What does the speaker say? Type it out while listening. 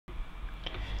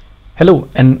Hello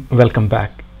and welcome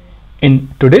back.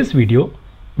 In today's video,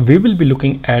 we will be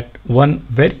looking at one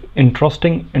very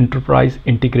interesting enterprise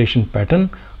integration pattern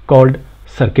called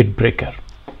circuit breaker.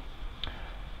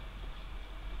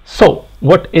 So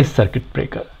what is circuit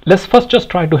breaker? Let's first just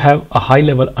try to have a high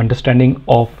level understanding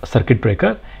of circuit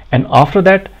breaker, and after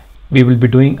that we will be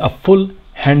doing a full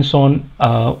hands-on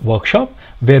workshop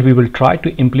where we will try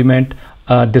to implement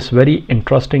this very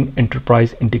interesting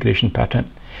enterprise integration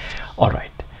pattern. All right.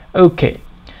 Okay,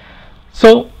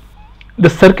 so the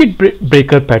circuit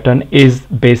breaker pattern is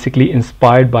basically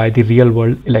inspired by the real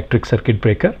world electric circuit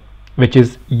breaker, which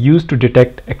is used to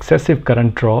detect excessive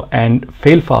current draw and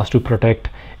fail fast to protect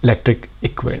electric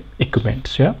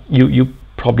equipment. Yeah, you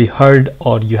probably heard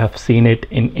or you have seen it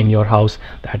in your house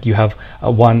that you have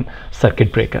one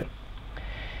circuit breaker.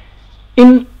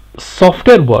 In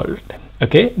software world,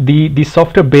 okay, the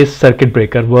software based circuit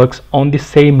breaker works on the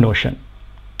same notion.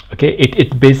 Okay,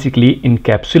 it basically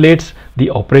encapsulates the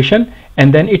operation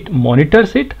and then it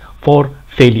monitors it for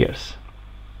failures.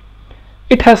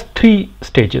 It has three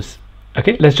stages.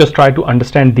 Okay, let's just try to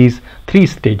understand these three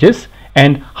stages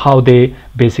and how they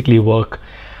basically work.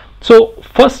 So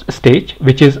first stage,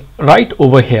 which is right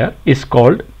over here, is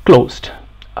called closed.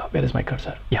 Where is my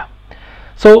cursor? Yeah,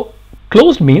 so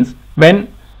closed means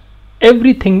when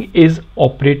everything is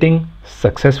operating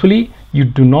successfully, you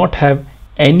do not have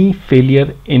any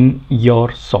failure in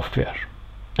your software.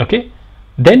 Okay,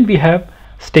 then we have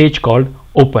stage called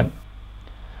open.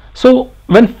 So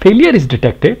when failure is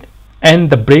detected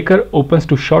and the breaker opens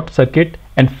to short circuit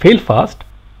and fail fast,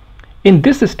 in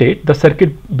this state the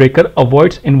circuit breaker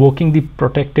avoids invoking the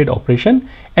protected operation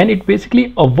and it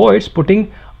basically avoids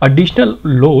putting additional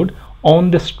load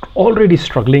on this already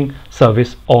struggling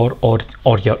service or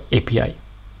your API.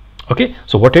 Okay,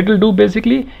 so what it will do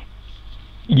basically,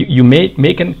 you may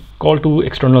make a call to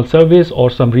external service or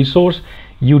some resource,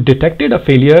 you detected a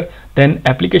failure, then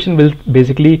application will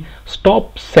basically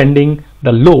stop sending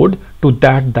the load to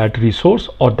that resource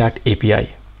or that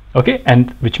API. Okay,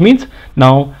 and which means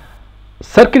now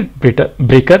circuit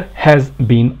breaker has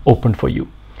been opened for you.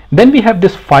 Then we have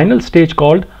this final stage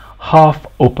called half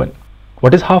open.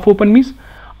 What is half open means?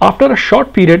 After a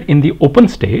short period in the open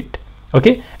state,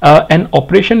 okay, an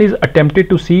operation is attempted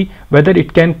to see whether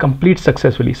it can complete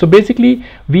successfully. So basically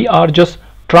we are just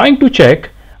trying to check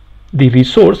the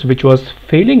resource which was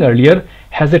failing earlier,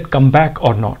 has it come back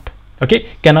or not. Okay,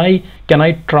 can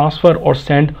I transfer or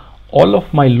send all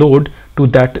of my load to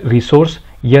that resource,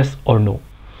 yes or no?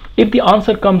 If the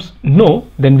answer comes no,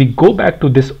 then we go back to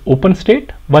this open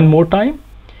state one more time.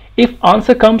 If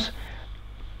answer comes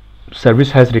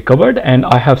service has recovered and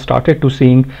I have started to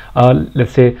seeing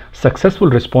let's say successful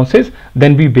responses,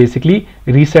 then we basically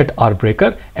reset our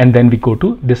breaker and then we go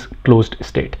to this closed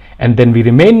state and then we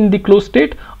remain in the closed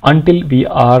state until we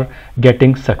are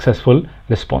getting successful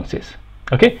responses.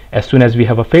 Okay, as soon as we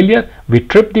have a failure, we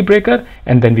trip the breaker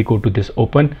and then we go to this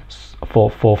open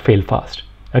for fail fast.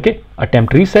 Okay,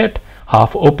 attempt reset,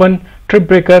 half open, trip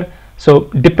breaker. So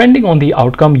depending on the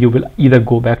outcome, you will either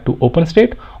go back to open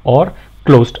state or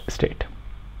closed state.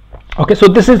 Okay, so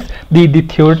this is the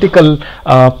theoretical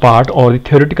part or the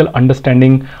theoretical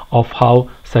understanding of how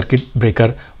circuit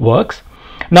breaker works.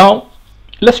 Now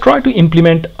let's try to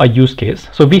implement a use case.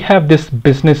 So we have this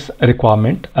business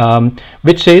requirement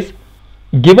which says,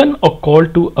 given a call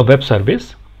to a web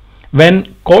service,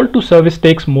 when call to service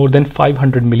takes more than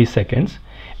 500 milliseconds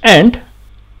and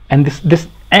this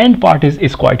and part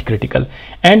is quite critical,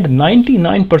 and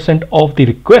 99% of the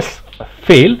requests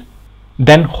fail,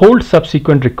 then hold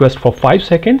subsequent request for 5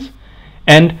 seconds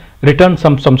and return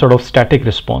some sort of static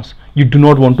response. You do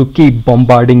not want to keep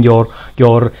bombarding your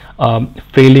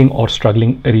failing or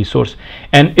struggling resource.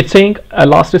 And it's saying a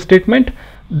last statement,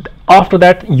 after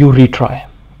that you retry.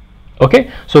 Okay,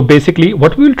 so basically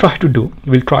what we will try to do,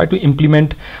 we'll try to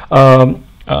implement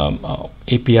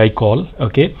API call.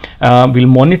 Okay, we'll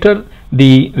monitor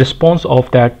the response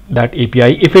of that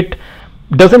API. If it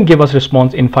doesn't give us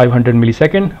response in 500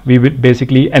 millisecond, we will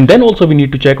basically, and then also we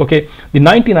need to check, okay, the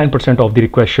 99% of the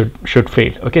request should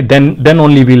fail. Okay, then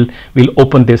only we'll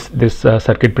open this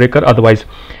circuit breaker. Otherwise,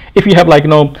 if you have like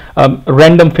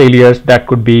random failures, that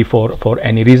could be for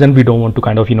any reason, we don't want to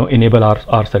kind of enable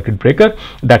our circuit breaker.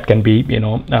 That can be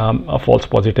a false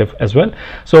positive as well.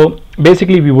 So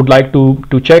basically we would like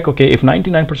to check, okay, if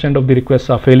 99% of the requests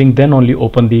are failing, then only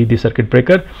open the circuit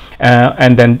breaker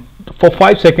and then for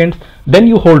 5 seconds, then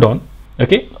you hold on.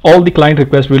 Okay, all the client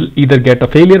requests will either get a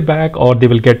failure back or they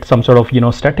will get some sort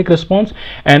of static response,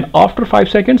 and after 5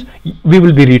 seconds we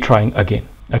will be retrying again.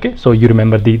 Okay, so you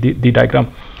remember the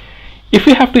diagram. If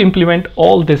you have to implement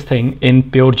all this thing in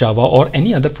pure Java or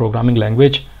any other programming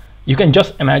language, you can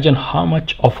just imagine how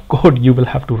much of code you will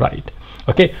have to write.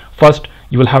 Okay, first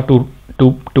you will have to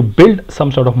build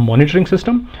some sort of monitoring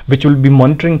system which will be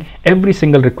monitoring every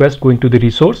single request going to the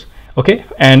resource. Okay,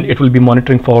 and it will be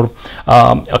monitoring for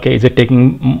okay, is it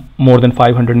taking more than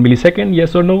 500 milliseconds,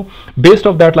 yes or no. Based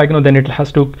off that, like, you know, then it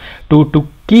has to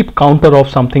keep counter of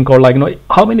something called, like, you know,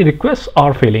 how many requests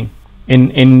are failing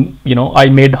in you know, I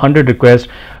made 100 requests,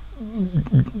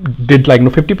 did, like, you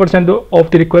know, 50%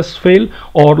 of the requests fail,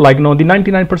 or, like, you know, the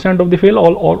 99% of the fail,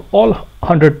 all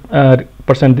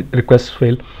 100% requests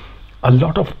fail. A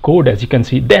lot of code, as you can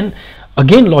see. Then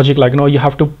again, logic, like, you know, you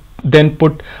have to then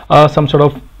put some sort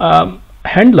of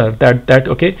handler that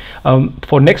okay,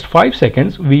 for next 5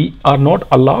 seconds we are not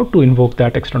allowed to invoke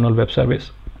that external web service.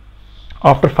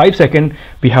 After 5 seconds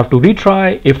we have to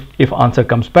retry. If answer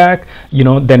comes back, you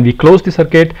know, then we close the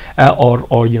circuit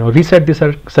or you know, reset the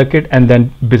circuit, and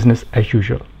then business as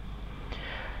usual.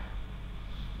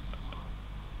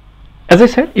 As I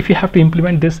said, if you have to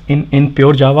implement this in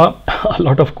pure Java, a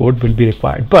lot of code will be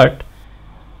required, but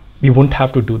we won't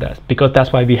have to do that, because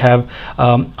that's why we have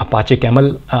Apache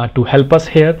Camel to help us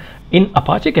here. In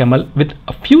Apache Camel, with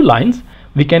a few lines,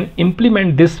 we can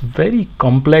implement this very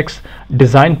complex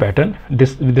design pattern,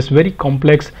 this very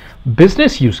complex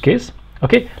business use case.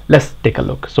 Okay, let's take a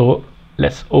look. So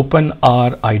let's open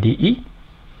our IDE.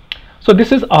 So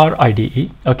this is our IDE.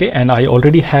 Okay, and I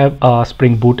already have a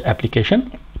Spring Boot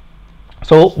application.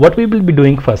 So what we will be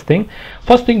doing, first thing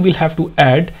we'll have to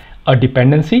add a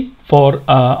dependency for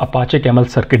Apache Camel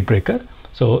circuit breaker.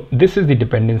 So this is the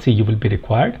dependency you will be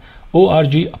required: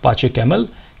 org Apache Camel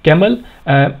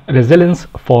resilience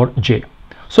for J.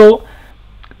 So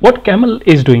what Camel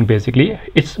is doing, basically,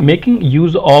 it's making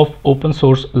use of open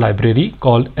source library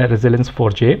called resilience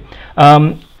for J.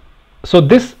 So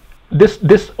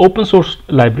this open source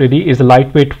library is a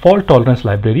lightweight fault tolerance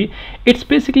library. It's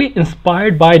basically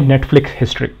inspired by Netflix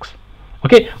histories.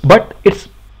 Okay, but it's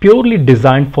purely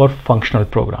designed for functional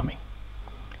programming.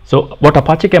 So what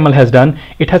Apache Camel has done,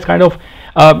 it has kind of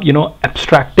you know,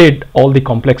 abstracted all the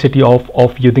complexity of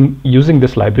using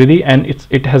this library, and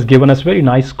it has given us very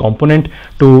nice component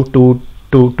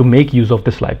to make use of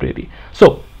this library.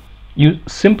 So you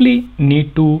simply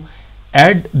need to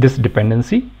add this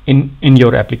dependency in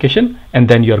your application, and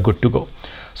then you are good to go.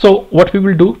 So what we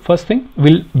will do, first thing,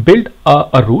 we'll build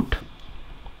a root.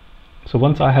 So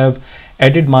once I have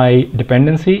added my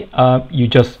dependency, you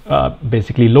just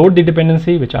basically load the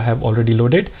dependency, which I have already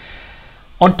loaded.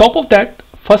 On top of that,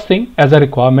 first thing, as a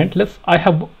requirement, I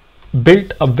have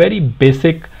built a very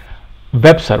basic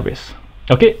web service.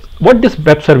 Okay, what this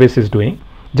web service is doing,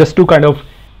 just to kind of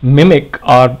mimic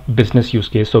our business use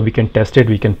case, so we can test it,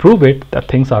 we can prove it that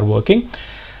things are working.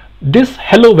 This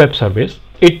hello web service,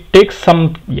 it takes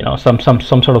some, you know, some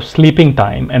sort of sleeping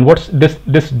time, and what's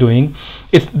this doing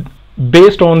is,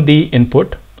 based on the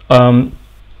input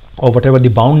or whatever the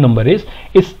bound number is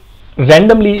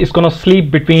randomly is going to sleep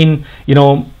between, you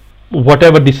know,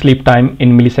 whatever the sleep time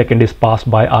in millisecond is passed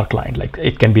by our client. Like,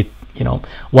 it can be, you know,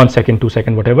 1 second, 2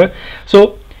 seconds, whatever.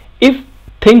 So if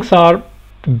things are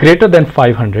greater than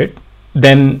 500,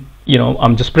 then, you know,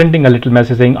 I'm just printing a little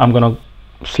message saying I'm going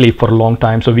to sleep for a long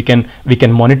time, so we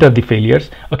can monitor the failures.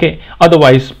 Okay,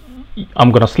 otherwise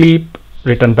I'm going to sleep,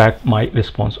 return back my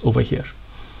response over here.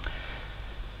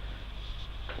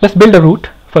 Let's build a root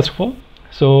first of all.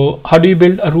 So how do you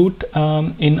build a root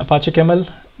in Apache Camel?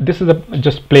 This is a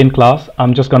just plain class.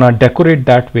 I'm just gonna decorate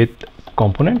that with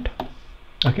component.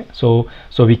 Okay, so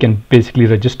we can basically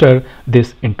register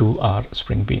this into our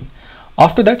Spring Bean.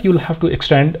 After that, you'll have to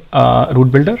extend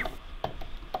root builder.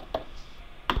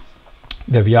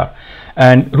 There we are,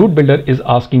 and root builder is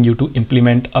asking you to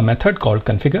implement a method called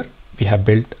configure. We have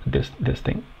built this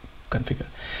thing, configure.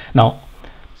 Now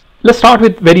let's start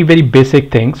with very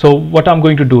basic thing. So what I'm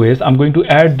going to do is I'm going to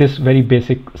add this very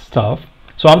basic stuff.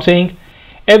 So I'm saying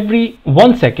every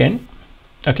 1 second,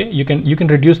 okay, you can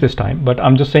reduce this time, but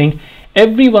I'm just saying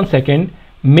every 1 second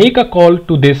make a call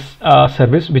to this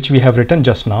service which we have written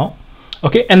just now.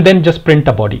 Okay, and then just print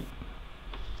a body.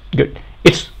 Good.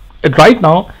 It's right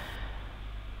now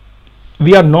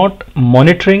we are not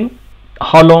monitoring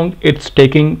how long it's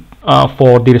taking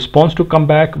for the response to come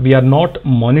back. We are not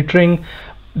monitoring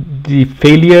the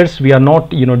failures. We are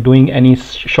not, you know, doing any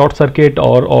short circuit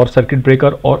or circuit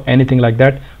breaker or anything like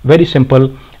that. Very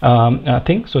simple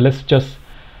thing. So let's just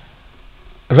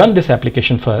run this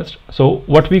application first. So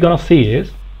what we're gonna see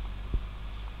is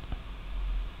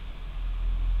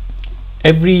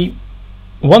every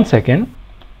 1 second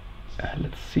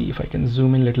let's see if I can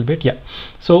zoom in a little bit. Yeah,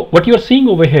 so what you're seeing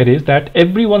over here is that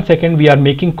every 1 second we are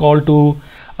making call to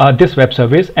this web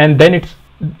service, and then it's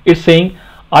saying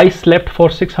I slept for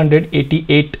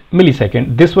 688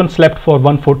 millisecond. This one slept for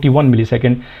 141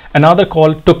 millisecond. Another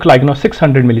call took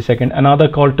 600 millisecond. Another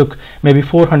call took maybe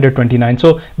 429.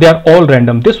 So they are all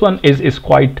random. This one is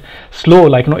quite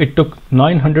slow, it took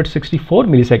 964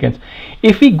 milliseconds.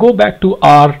 If we go back to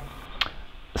our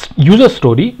user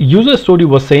story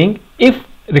was saying if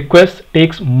request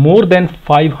takes more than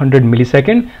 500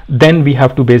 millisecond, then we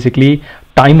have to basically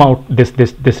time out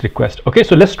this request. Okay,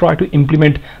 so let's try to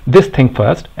implement this thing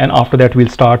first, and after that we'll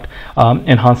start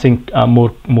enhancing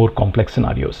more complex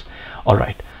scenarios. All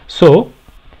right, so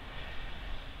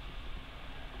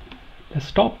let's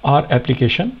stop our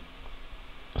application.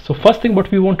 So first thing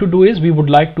what we want to do is we would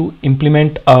like to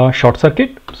implement a short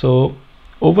circuit. So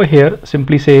over here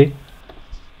simply say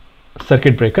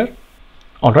circuit breaker.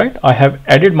 All right, I have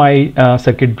added my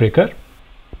circuit breaker,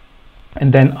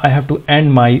 and then I have to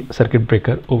end my circuit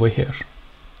breaker over here.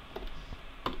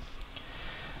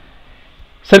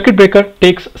 Circuit breaker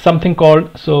takes something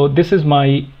called, so this is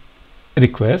my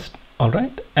request. All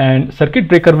right, and circuit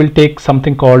breaker will take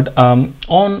something called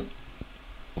on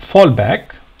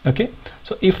fallback. Okay,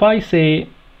 so if I say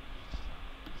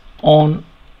on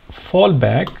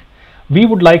fallback, we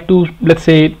would like to, let's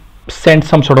say, send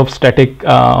some sort of static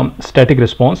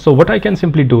response. So what I can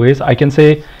simply do is I can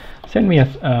say send me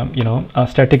a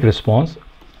static response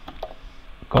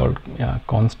called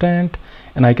constant,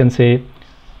 and I can say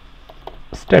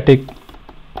static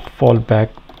fallback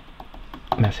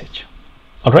message.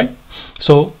 All right,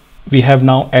 so we have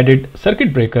now added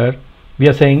circuit breaker. We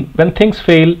are saying when things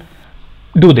fail,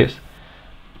 do this.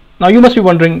 Now you must be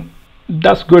wondering,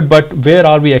 that's good, but where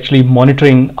are we actually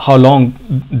monitoring how long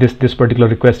this particular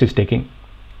request is taking?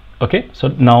 Okay, so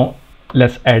now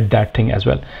let's add that thing as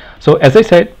well. So as I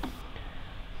said,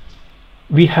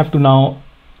 we have to now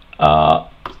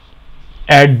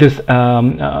add this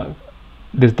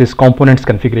this components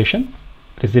configuration,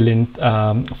 resilient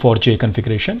for J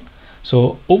configuration.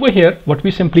 So over here what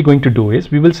we simply going to do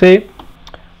is we will say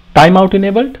timeout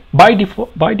enabled. By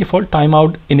default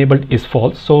timeout enabled is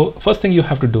false. So first thing you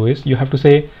have to do is you have to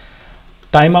say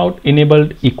timeout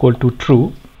enabled equal to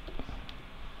true.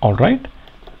 All right,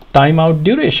 timeout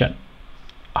duration,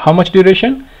 how much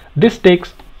duration? This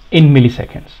takes in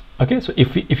milliseconds. Okay, so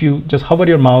if you just hover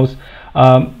your mouse,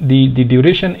 the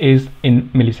duration is in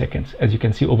milliseconds, as you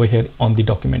can see over here on the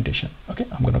documentation. Okay,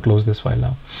 I'm going to close this file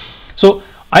now. So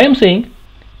I am saying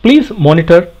please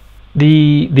monitor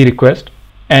the request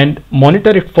and monitor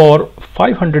it for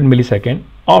 500 millisecond.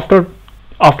 After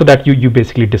that you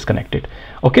basically disconnect it.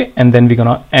 Okay, and then we're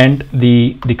gonna end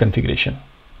the configuration.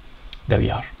 There we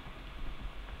are.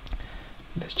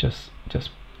 Let's just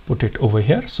put it over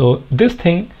here. So this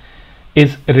thing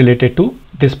is related to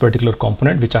this particular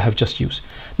component which I have just used.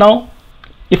 Now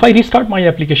if I restart my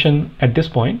application at this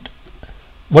point,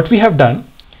 what we have done,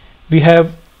 we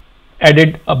have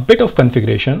added a bit of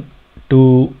configuration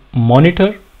to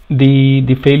monitor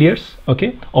the failures,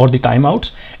 okay, or the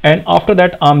timeouts, and after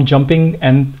that I'm jumping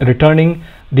and returning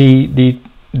the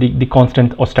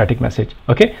constant or static message.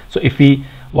 Okay, so if we,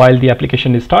 while the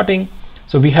application is starting,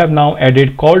 so we have now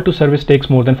added call to service takes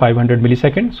more than 500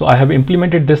 milliseconds. So I have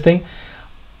implemented this thing.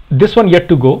 This one yet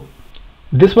to go,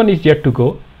 this one is yet to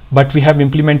go, but we have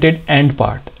implemented end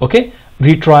part. Okay,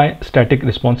 retry static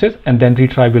responses, and then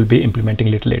retry will be implementing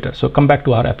a little later. So come back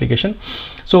to our application.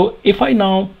 So if I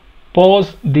now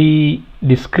pause the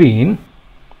screen,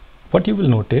 what you will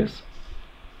notice,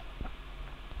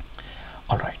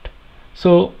 all right,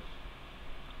 so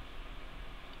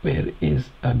where is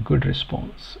a good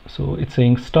response? So it's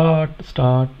saying start.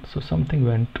 So something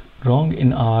went wrong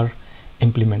in our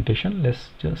implementation. Let's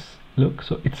just look.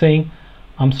 So it's saying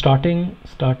I'm starting.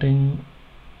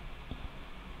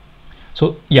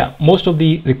 So yeah, most of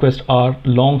the requests are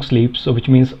long sleeps, so which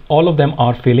means all of them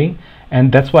are failing,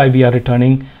 and that's why we are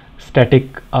returning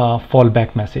static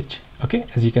fallback message. Okay,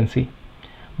 as you can see,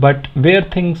 but where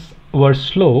things were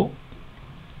slow,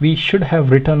 we should have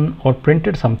written or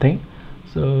printed something.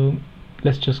 So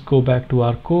let's just go back to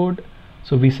our code.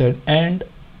 So we said and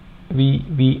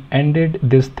we ended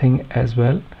this thing as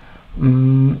well,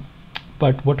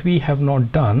 but what we have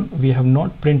not done, we have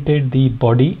not printed the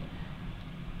body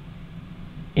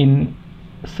in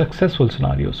successful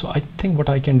scenario. So I think what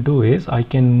I can do is I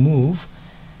can move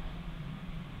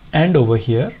and over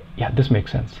here. Yeah, this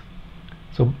makes sense.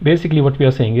 So basically what we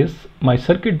are saying is my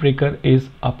circuit breaker is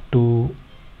up to,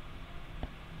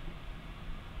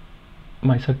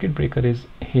 my circuit breaker is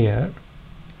here,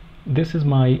 this is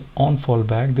my on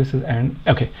fallback, this is and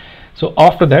okay. So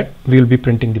after that we will be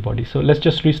printing the body. So let's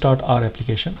just restart our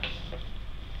application.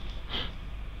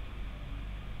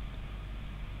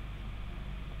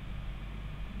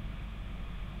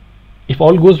 If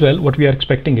all goes well, what we are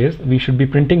expecting is we should be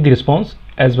printing the response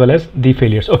as well as the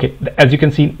failures. Okay, as you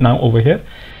can see now over here,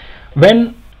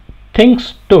 when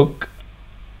things took,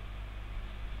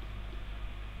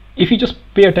 if you just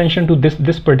pay attention to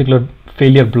this particular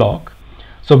failure block,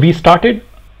 so we started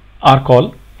our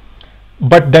call,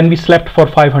 but then we slept for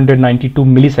 592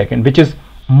 milliseconds, which is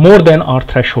more than our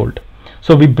threshold.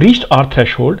 So we breached our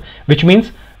threshold, which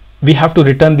means we have to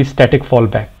return the static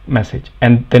fallback message,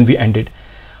 and then we ended.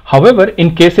 However,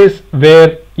 in cases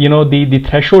where the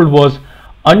threshold was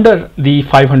under the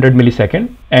 500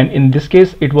 millisecond, and in this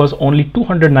case it was only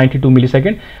 292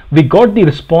 millisecond, we got the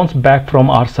response back from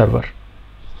our server,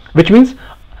 which means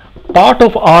part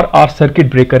of our circuit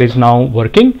breaker is now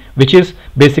working, which is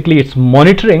basically it's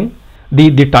monitoring the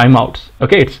timeouts.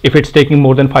 Okay, if it's taking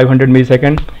more than 500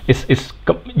 millisecond, it's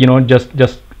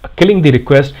just killing the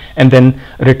request and then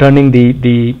returning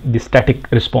the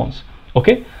static response.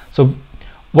 Okay, so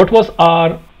what was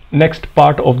our next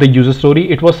part of the user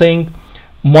story? It was saying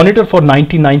monitor for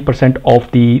 99% of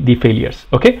the failures.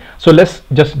 Okay, so let's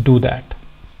just do that.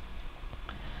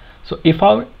 So if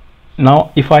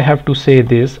I have to say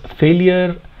this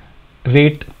failure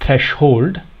rate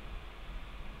threshold,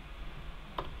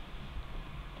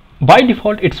 by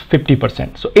default it's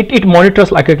 50%. So it monitors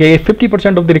like, okay,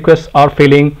 50% of the requests are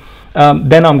failing,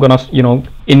 then I'm gonna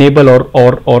enable or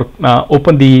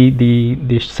open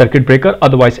the circuit breaker,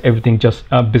 otherwise everything just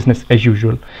business as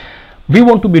usual. We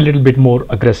want to be a little bit more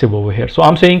aggressive over here, so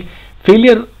I'm saying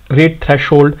failure rate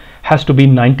threshold has to be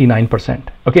 99%.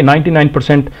 okay,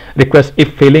 99% requests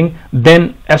if failing,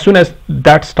 then as soon as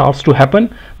that starts to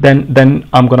happen, then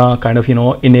I'm gonna kind of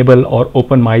enable or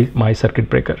open my circuit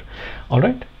breaker. All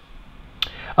right,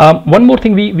 one more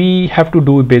thing we have to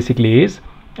do basically is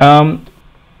the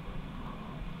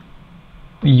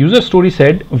user story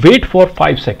said wait for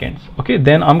 5 seconds. Okay,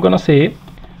 then I'm gonna say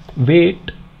wait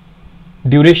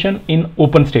duration in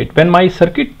open state. When my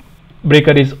circuit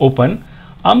breaker is open,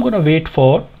 I'm gonna wait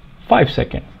for 5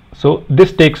 seconds. So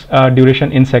this takes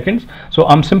duration in seconds, so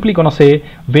I'm simply gonna say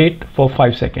wait for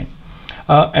 5 seconds.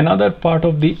 Another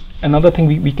thing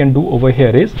we can do over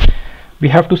here is we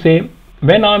have to say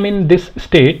when I'm in this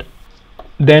state,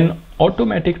 then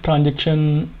automatic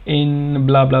transaction in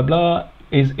blah blah blah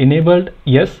is enabled.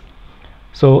 Yes,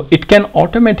 so it can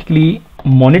automatically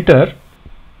monitor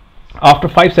after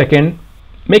 5 seconds,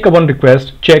 make a one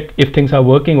request, check if things are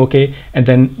working okay, and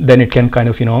then it can kind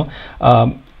of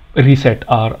reset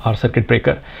our circuit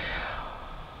breaker.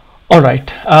 All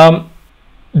right,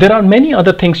 there are many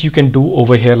other things you can do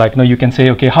over here, like you can say,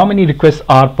 okay, how many requests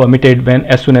are permitted when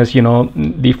as soon as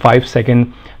the 5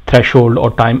 second threshold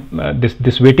or time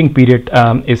this waiting period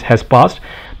has passed,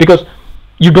 because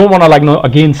you don't want to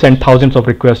again send thousands of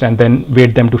requests and then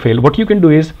wait them to fail. What you can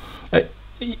do is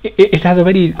it has a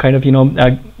very kind of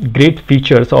great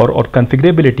features or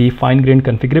configurability, fine-grained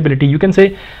configurability. You can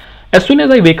say as soon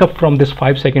as I wake up from this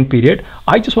 5 second period,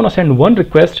 I just want to send one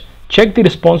request, check the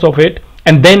response of it,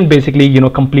 and then basically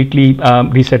completely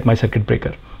reset my circuit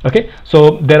breaker. Okay,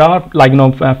 so there are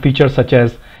features such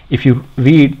as, if you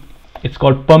read, it's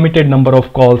called permitted number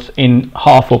of calls in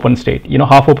half open state.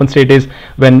 Half open state is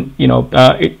when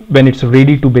when it's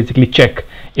ready to basically check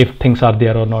if things are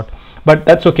there or not, but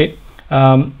that's okay.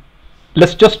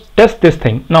 Let's just test this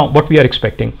thing. Now what we are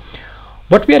expecting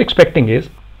is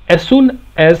as soon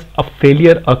as a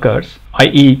failure occurs,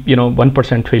 i.e.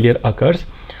 1% failure occurs,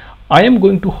 I am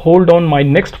going to hold on my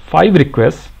next 5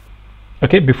 requests,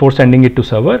 okay, before sending it to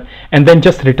server, and then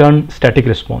just return static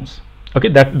response. Okay,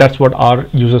 that's what our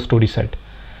user story said.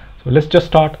 So let's just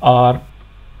start our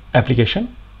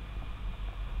application.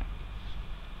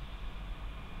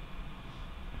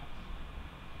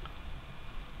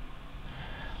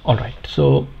 All right,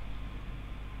 so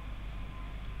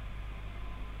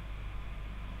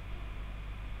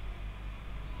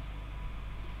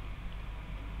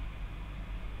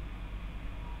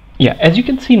yeah, as you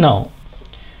can see now,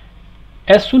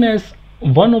 as soon as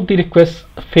one of the requests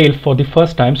failed for the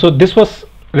first time, so this was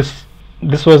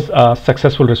a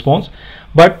successful response,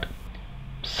 but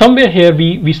somewhere here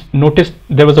we noticed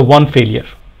there was a one failure,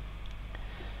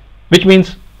 which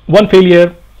means one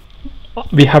failure,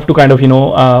 we have to kind of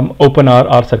open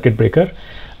our circuit breaker.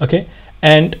 Okay,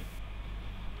 and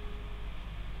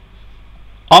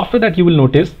after that you will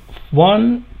notice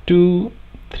 1 2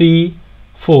 3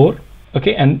 4,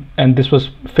 okay, and this was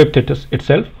fifth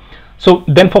itself. So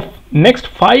then for next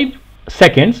 5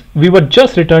 seconds we were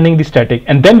just returning the static,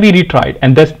 and then we retried,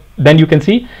 and then you can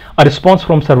see a response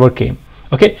from server came.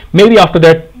 Okay, maybe after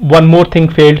that one more thing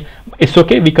failed. It's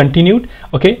okay, we continued.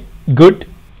 Okay, good.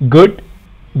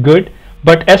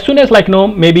 But as soon as, like,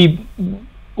 maybe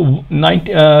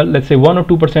 90, let's say 1 or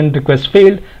 2% requests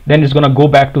failed, then it's gonna go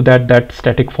back to that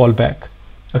static fallback.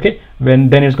 Okay,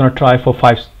 then it's gonna try for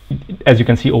 5, as you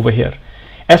can see over here.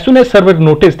 As soon as server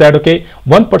noticed that, okay,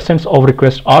 1% of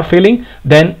requests are failing,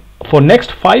 then for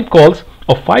next 5 calls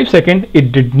of 5 seconds,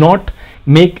 it did not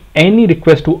make any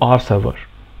request to our server.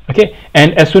 Okay,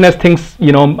 and as soon as things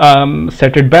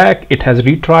set it back, it has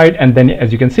retried, and then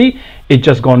as you can see, it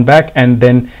just gone back and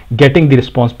then getting the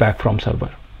response back from server.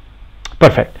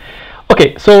 Perfect.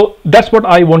 Okay, so that's what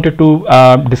I wanted to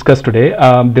discuss today.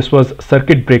 This was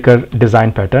circuit breaker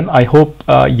design pattern. I hope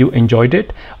you enjoyed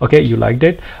it. Okay, you liked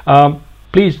it.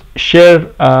 Please share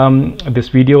this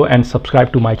video and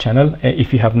subscribe to my channel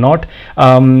if you have not,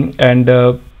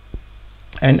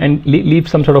 and leave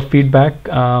some sort of feedback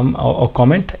or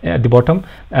comment at the bottom.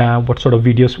 What sort of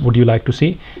videos would you like to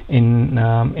see in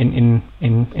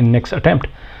next attempt?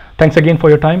 Thanks again for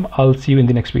your time. I'll see you in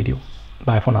the next video.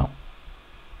 Bye for now.